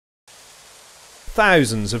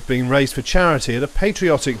Thousands have been raised for charity at a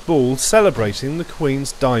patriotic ball celebrating the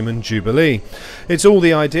Queen's Diamond Jubilee. It's all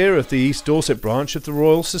the idea of the East Dorset branch of the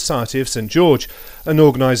Royal Society of St George, an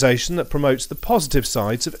organisation that promotes the positive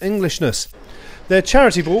sides of Englishness. Their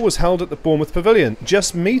charity ball was held at the Bournemouth Pavilion,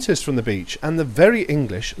 just metres from the beach and the very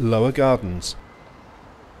English Lower Gardens.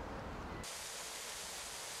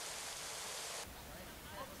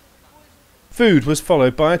 Food was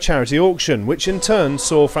followed by a charity auction, which in turn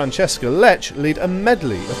saw Francesca Lech lead a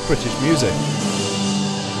medley of British music.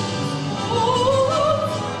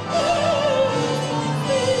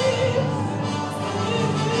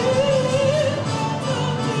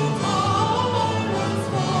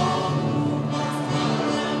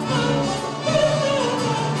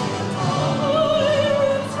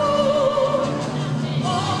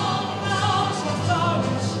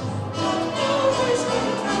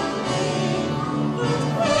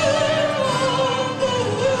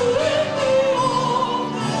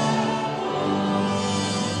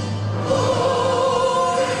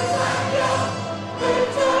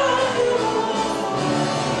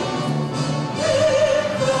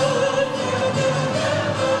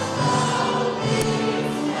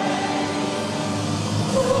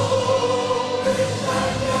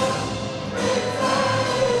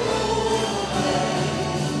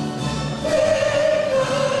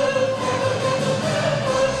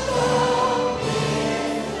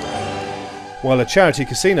 While a charity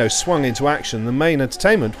casino swung into action, the main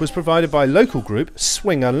entertainment was provided by local group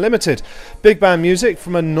Swing Unlimited, big band music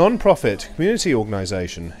from a non-profit community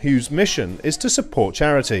organisation whose mission is to support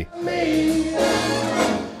charity.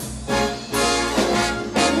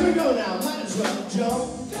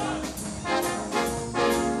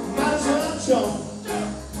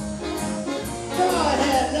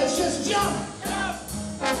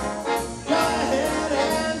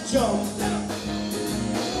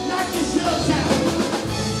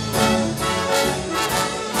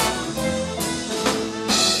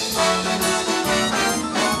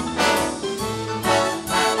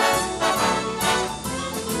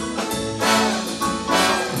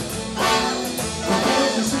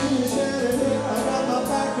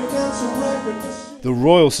 The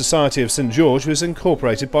Royal Society of St George was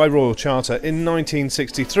incorporated by Royal Charter in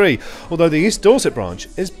 1963, although the East Dorset branch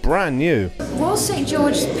is brand new. Royal St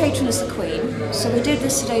George is the patron of the Queen, so we did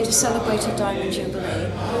this today to celebrate her Diamond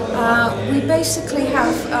Jubilee. We basically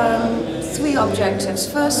have three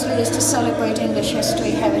objectives. Firstly is to celebrate English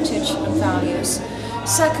history, heritage and values.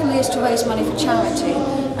 Secondly is to raise money for charity.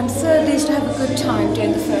 And thirdly is to have a good time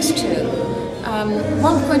doing the first two.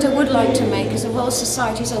 One point I would like to make is the Royal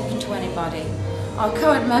Society is open to anybody. Our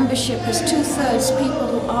current membership is 2/3 people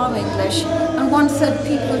who are English and 1/3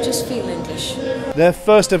 people who just feel English. Their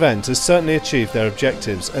first event has certainly achieved their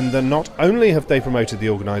objectives, and then not only have they promoted the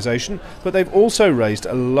organisation, but they've also raised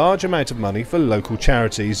a large amount of money for local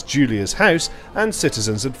charities Julia's House and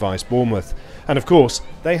Citizens Advice Bournemouth. And of course,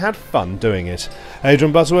 they had fun doing it.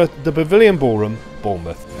 Adrian Butterworth, the Pavilion Ballroom,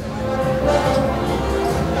 Bournemouth.